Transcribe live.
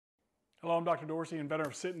Hello, I'm Dr. Dorsey, inventor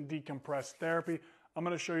of Sit and Decompress therapy. I'm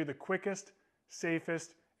going to show you the quickest,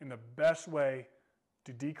 safest, and the best way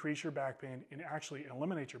to decrease your back pain and actually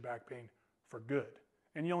eliminate your back pain for good.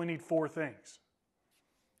 And you only need 4 things.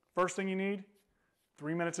 First thing you need,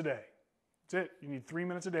 3 minutes a day. That's it. You need 3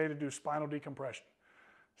 minutes a day to do spinal decompression.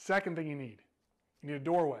 Second thing you need a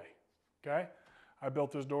doorway. Okay? I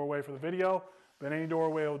built this doorway for the video, but any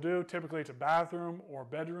doorway will do. Typically it's a bathroom or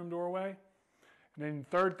bedroom doorway. And then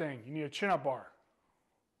third thing, you need a chin-up bar.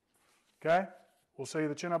 Okay? We'll show you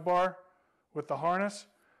the chin-up bar with the harness.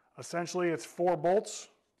 Essentially, it's 4 bolts,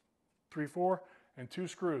 3, 4, and 2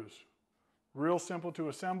 screws. Real simple to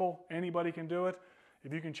assemble. Anybody can do it.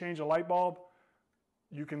 If you can change a light bulb,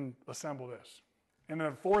 you can assemble this. And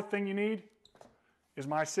then the fourth thing you need is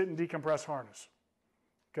my Sit and Decompress harness.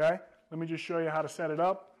 Okay? Let me just show you how to set it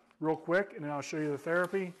up real quick, and then I'll show you the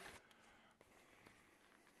therapy.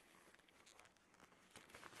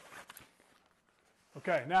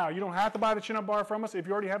 Okay, now you don't have to buy the chin-up bar from us. If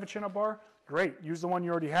you already have a chin-up bar, great. Use the one you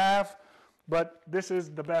already have. But this is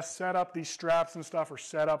the best setup. These straps and stuff are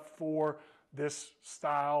set up for this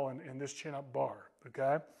style and this chin-up bar.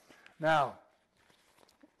 Okay? Now,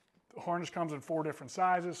 the harness comes in 4 different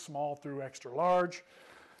sizes, small through extra large.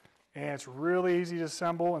 And it's really easy to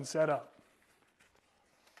assemble and set up.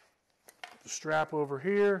 The strap over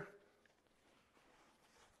here.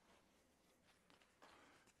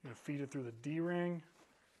 You're going to feed it through the D-ring.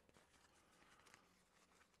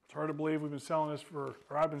 It's hard to believe we've been selling this for,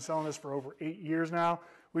 or I've been selling this for over 8 years now.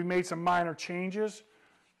 We've made some minor changes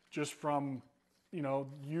just from,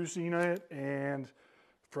 using it and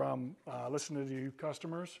from listening to you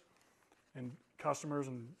customers and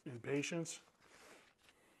patients.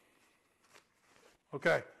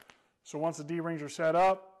 Okay, so once the D-rings are set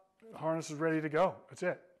up, the harness is ready to go. That's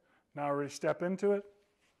it. Now we're ready to step into it.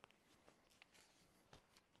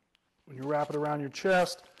 When you wrap it around your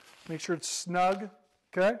chest, make sure it's snug,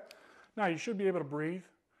 okay? Now you should be able to breathe,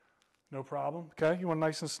 no problem, okay? You want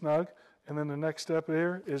nice and snug. And then the next step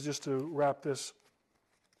here is just to wrap this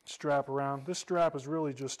strap around. This strap is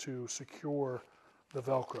really just to secure the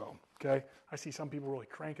Velcro, okay? I see some people really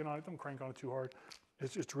cranking on it. Don't crank on it too hard.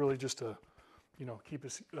 It's really just to, keep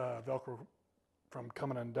this Velcro from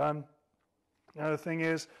coming undone. Another thing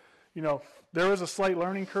is, there is a slight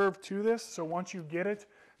learning curve to this. So once you get it,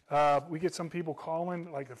 we get some people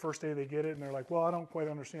calling like the first day they get it and they're like, well, I don't quite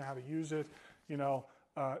understand how to use it.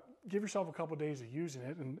 Give yourself a couple of days of using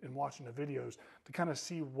it and watching the videos to kind of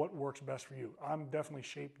see what works best for you. I'm definitely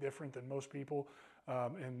shaped different than most people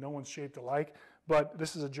and no one's shaped alike, but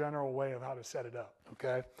this is a general way of how to set it up,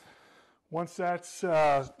 okay? Once that's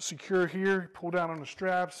secure here, pull down on the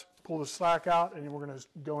straps, pull the slack out, and then we're going to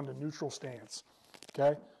go into neutral stance,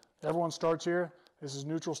 okay? Everyone starts here. This is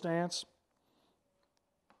neutral stance.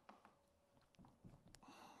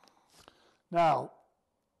 Now,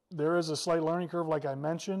 there is a slight learning curve like I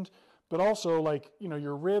mentioned, but also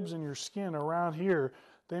your ribs and your skin around here,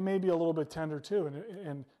 they may be a little bit tender too,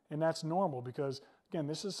 and that's normal because, again,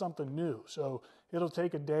 this is something new. So it'll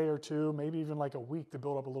take a day or two, maybe even like a week to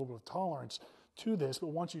build up a little bit of tolerance to this, but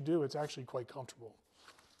once you do, it's actually quite comfortable.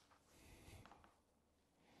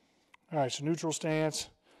 All right, so neutral stance.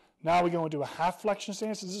 Now we go into a half flexion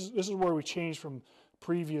stance. This is where we change from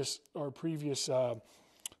previous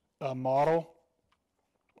model.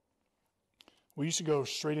 We used to go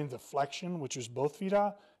straight into flexion, which is both feet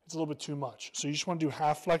out. It's a little bit too much. So you just want to do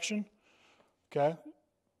half flexion, okay?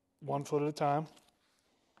 1 foot at a time.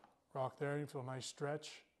 Rock there, you feel a nice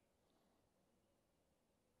stretch.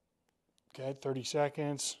 Okay, 30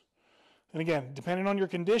 seconds. And again, depending on your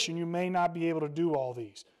condition, you may not be able to do all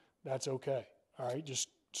these. That's okay. All right, just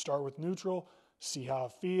start with neutral, see how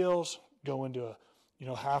it feels, go into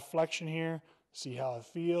half flexion here. See how it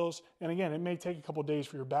feels. And again, it may take a couple of days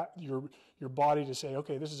for your body to say,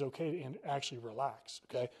 okay, this is okay, and actually relax,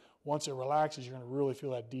 okay? Once it relaxes, you're going to really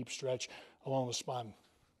feel that deep stretch along the spine.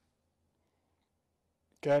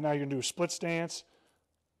 Okay, now you're going to do a split stance.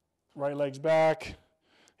 Right leg's back.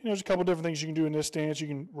 There's a couple different things you can do in this stance. You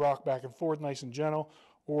can rock back and forth nice and gentle,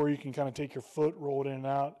 or you can kind of take your foot, roll it in and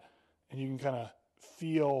out, and you can kind of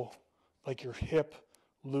feel like your hip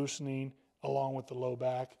loosening along with the low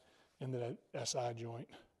back into that SI joint.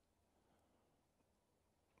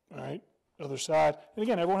 All right, other side. And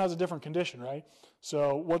again, everyone has a different condition, right?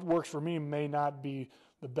 So what works for me may not be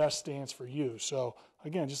the best stance for you. So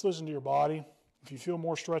again, just listen to your body. If you feel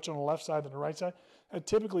more stretch on the left side than the right side, that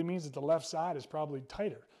typically means that the left side is probably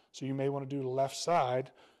tighter. So you may want to do the left side,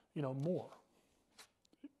 more.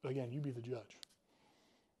 Again, you be the judge.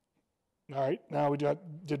 All right, now we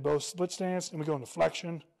did both split stance, and we go into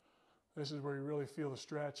flexion. This is where you really feel the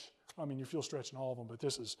stretch. I mean, you feel stretch in all of them, but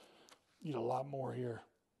this is, you need a lot more here.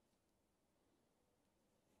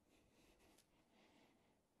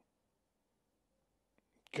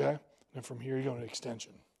 Okay, and from here you go to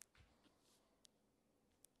extension.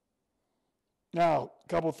 Now, a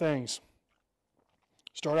couple things.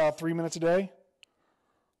 Start out 3 minutes a day.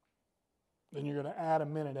 Then you're going to add a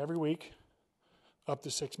minute every week up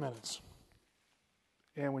to 6 minutes.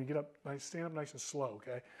 And when you get up, stand up nice and slow,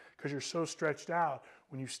 okay? Because you're so stretched out,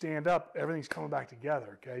 when you stand up, everything's coming back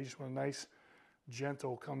together, okay? You just want a nice,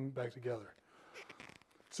 gentle coming back together.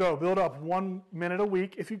 So build up 1 minute a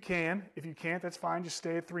week if you can. If you can't, that's fine. Just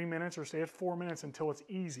stay at 3 minutes or stay at 4 minutes until it's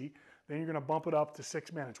easy. Then you're going to bump it up to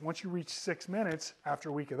 6 minutes. Once you reach 6 minutes after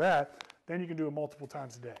a week of that, then you can do it multiple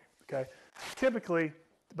times a day, okay? Typically,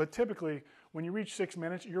 when you reach 6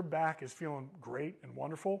 minutes, your back is feeling great and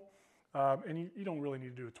wonderful, and you don't really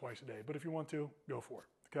need to do it twice a day. But if you want to, go for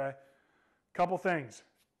it, okay? Couple things.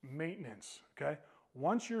 Maintenance, okay?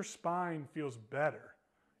 Once your spine feels better,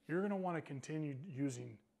 you're going to want to continue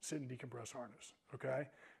using sit and decompress harness, okay?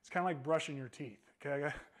 It's kind of like brushing your teeth, okay?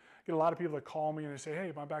 I get a lot of people that call me and they say,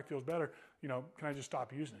 hey, my back feels better, can I just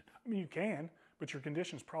stop using it? I mean, you can, but your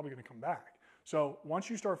condition's probably going to come back. So once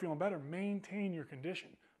you start feeling better, maintain your condition.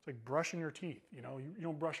 It's like brushing your teeth. You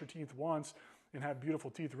don't brush your teeth once and have beautiful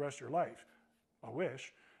teeth the rest of your life. I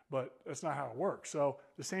wish, but that's not how it works. So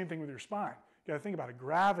the same thing with your spine. You got to think about it.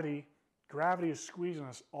 Gravity is squeezing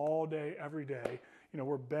us all day, every day.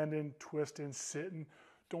 We're bending, twisting, sitting,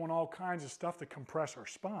 doing all kinds of stuff to compress our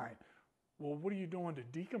spine. Well, what are you doing to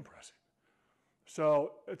decompress it?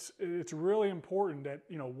 So it's really important that,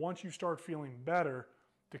 once you start feeling better,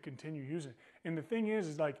 to continue using it. And the thing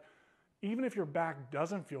is like, even if your back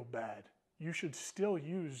doesn't feel bad, you should still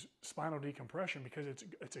use spinal decompression because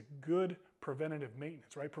it's a good preventative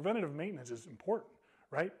maintenance, right? Preventative maintenance is important,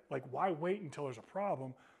 right? Like, why wait until there's a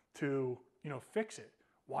problem to, fix it?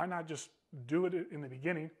 Why not just do it in the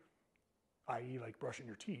beginning, i.e. like brushing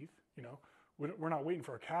your teeth, We're not waiting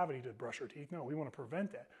for a cavity to brush our teeth. No, we want to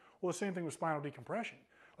prevent that. Well, the same thing with spinal decompression.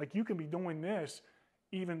 Like, you can be doing this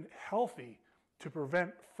even healthy to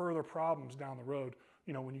prevent further problems down the road,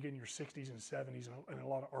 when you get in your 60s and 70s and a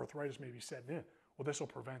lot of arthritis may be setting in. Well, this will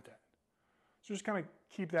prevent that. So just kind of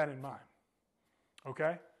keep that in mind,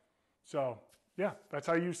 okay? So, yeah, that's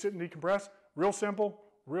how you sit and decompress. Real simple,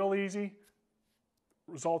 real easy.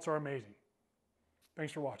 Results are amazing.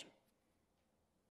 Thanks for watching.